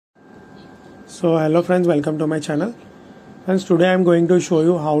So hello friends, welcome to my channel. Friends, today I am going to show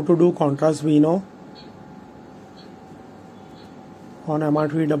you how to do contrast veno on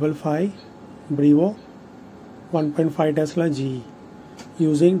MR355 Brevo 1.5 Tesla GE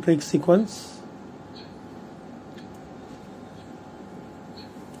using trick sequence.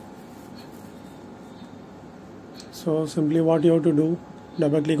 So simply what you have to do,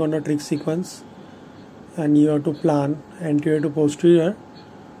 double click on the trick sequence and you have to plan anterior to posterior.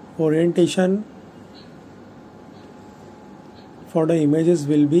 Orientation for the images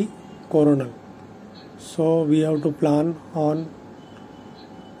will be coronal, so we have to plan on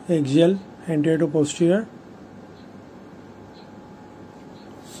axial anterior to posterior,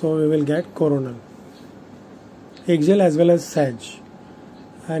 so we will get coronal, axial as well as sag,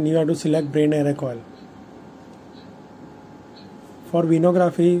 and you have to select brain array coil. For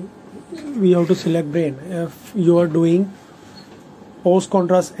venography we have to select brain. If you are doing post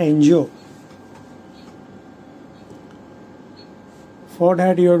contrast angio, for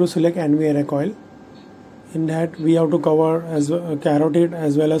that you have to select NV array coil. In that we have to cover as carotid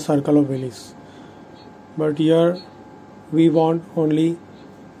as well as circle of Willis, but here we want only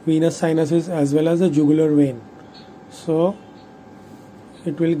venous sinuses as well as the jugular vein, so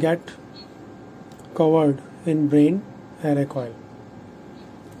it will get covered in brain array coil.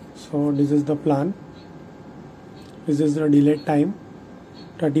 So this is the plan. This is the delayed time,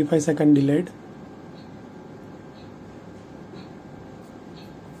 35-second delayed.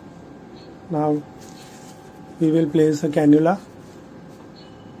 Now we will place a cannula.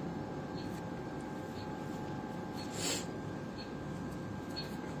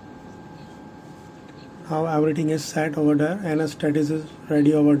 Now everything is set over there, anesthetic is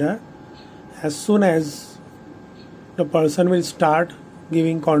ready over there. As soon as the person will start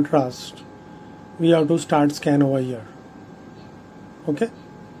giving contrast, we have to start scan over here. Okay,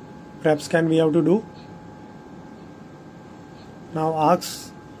 prep scan we have to do. Now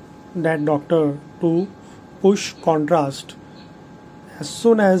ask that doctor to push contrast. As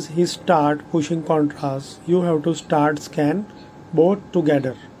soon as he start pushing contrast, you have to start scan both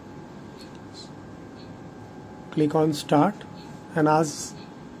together. Click on start and ask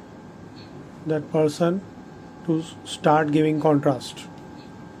that person to start giving contrast.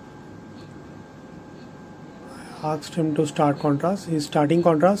 I asked him to start contrast. He is starting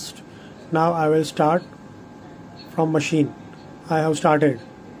contrast. Now I will start from machine. I have started.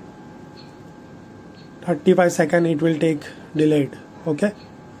 35 seconds it will take delayed. Okay,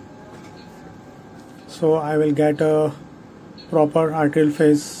 so I will get a proper arterial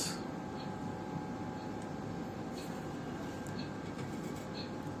phase.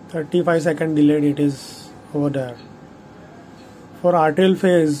 35-second delayed it is over there. For arterial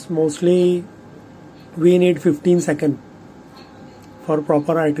phase mostly we need 15 seconds for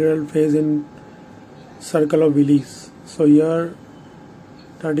proper arterial phase in circle of Willis, so here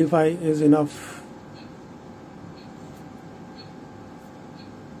 35 is enough.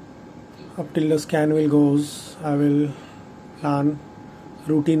 Up till the scan will goes, I will plan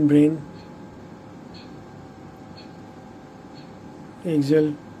routine brain,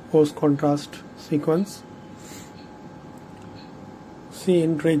 axial post contrast sequence. See,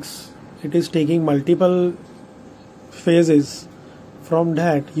 in tricks it is taking multiple phases. From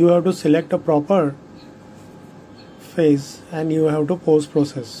that you have to select a proper phase and you have to post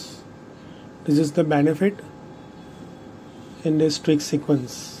process. This is the benefit in this trick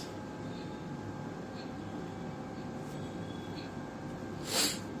sequence.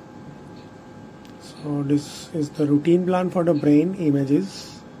 So this is the routine plan for the brain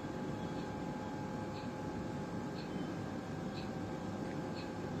images.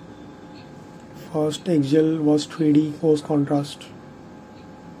 First axial was 3D post contrast.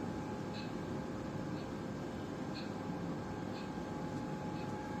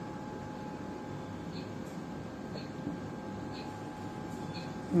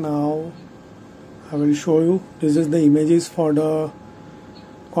 Now I will show you. This is the images for the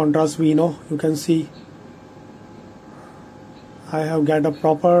contrast veno. You can see I have got a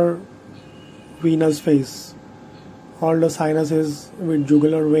proper venous face. All the sinuses with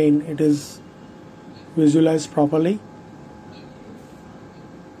jugular vein, it is visualized properly.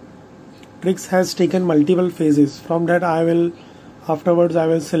 Tricks has taken multiple phases. From that afterwards I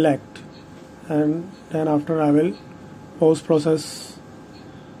will select, and then after I will post process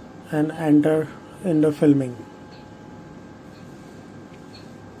and enter in the filming.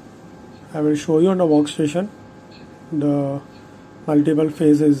 I will show you on the workstation the multiple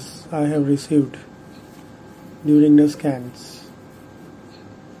phases I have received during the scans.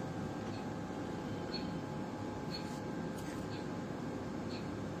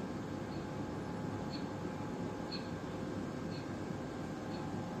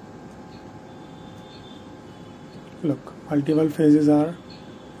 Look, multiple phases are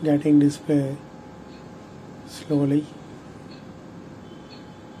getting displayed slowly.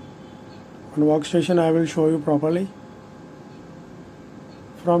 On workstation I will show you properly.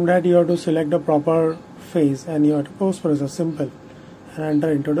 From that you have to select the proper phase and you have to post process, simple, and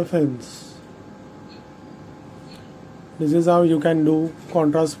enter into the films. This is how you can do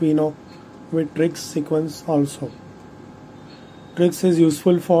contrast veno with tricks sequence also. Tricks is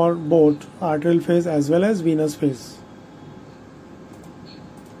useful for both arterial phase as well as venous phase.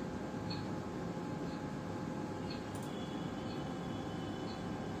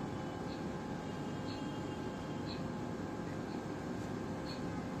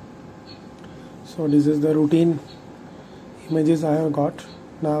 So this is the routine images I have got.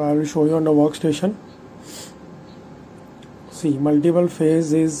 Now I will show you on the workstation. See, multiple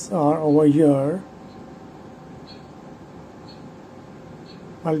phases are over here.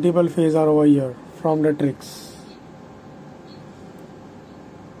 Multiple phases are over here from the tricks.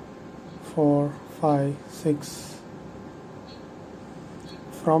 4, 5, 6.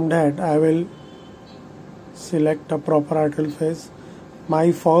 From that I will select a proper arterial phase.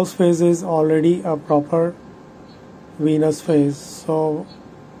 My first phase is already a proper venous phase, so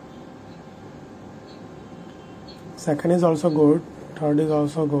second is also good, third is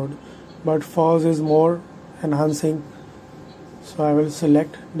also good, but first is more enhancing, so I will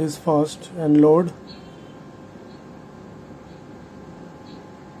select this first and load.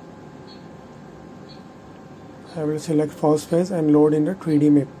 I will select first phase and load in the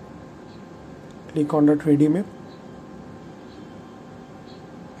 3D map. Click on the 3D map.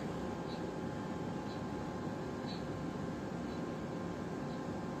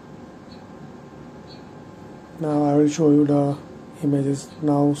 Now I will show you the images.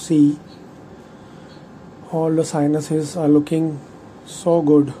 Now see, all the sinuses are looking so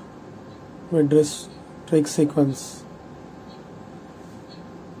good with this trick sequence,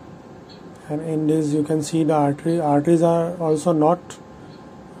 and in this you can see the arteries are also not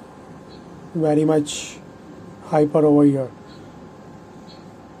very much hyper over here.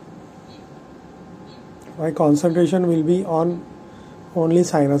 My concentration will be on only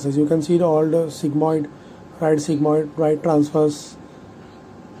sinuses. You can see all the sigmoid, right transverse,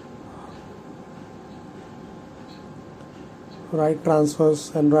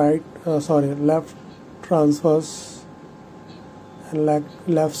 and left transverse, and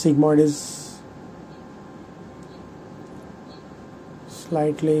left sigmoid is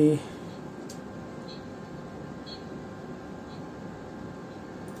slightly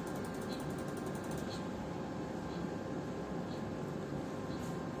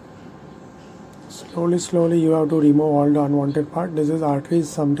slowly you have to remove all the unwanted part. This is artery,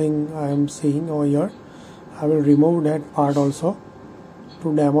 something I am seeing over here. I will remove that part also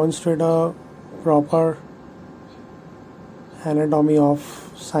to demonstrate a proper anatomy of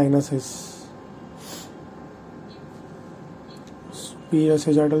sinuses. Superior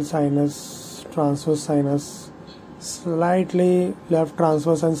sagittal sinus, transverse sinus, slightly left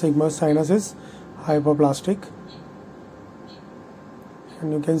transverse and sigmoid sinus is hyperplastic.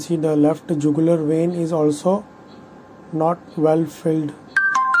 And you can see the left jugular vein is also not well filled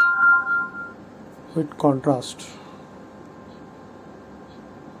with contrast.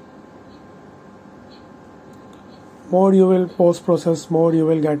 More you will post process, more you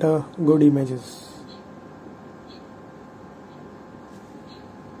will get a good images.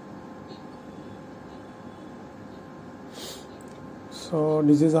 So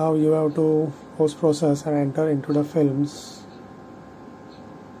this is how you have to post process and enter into the films.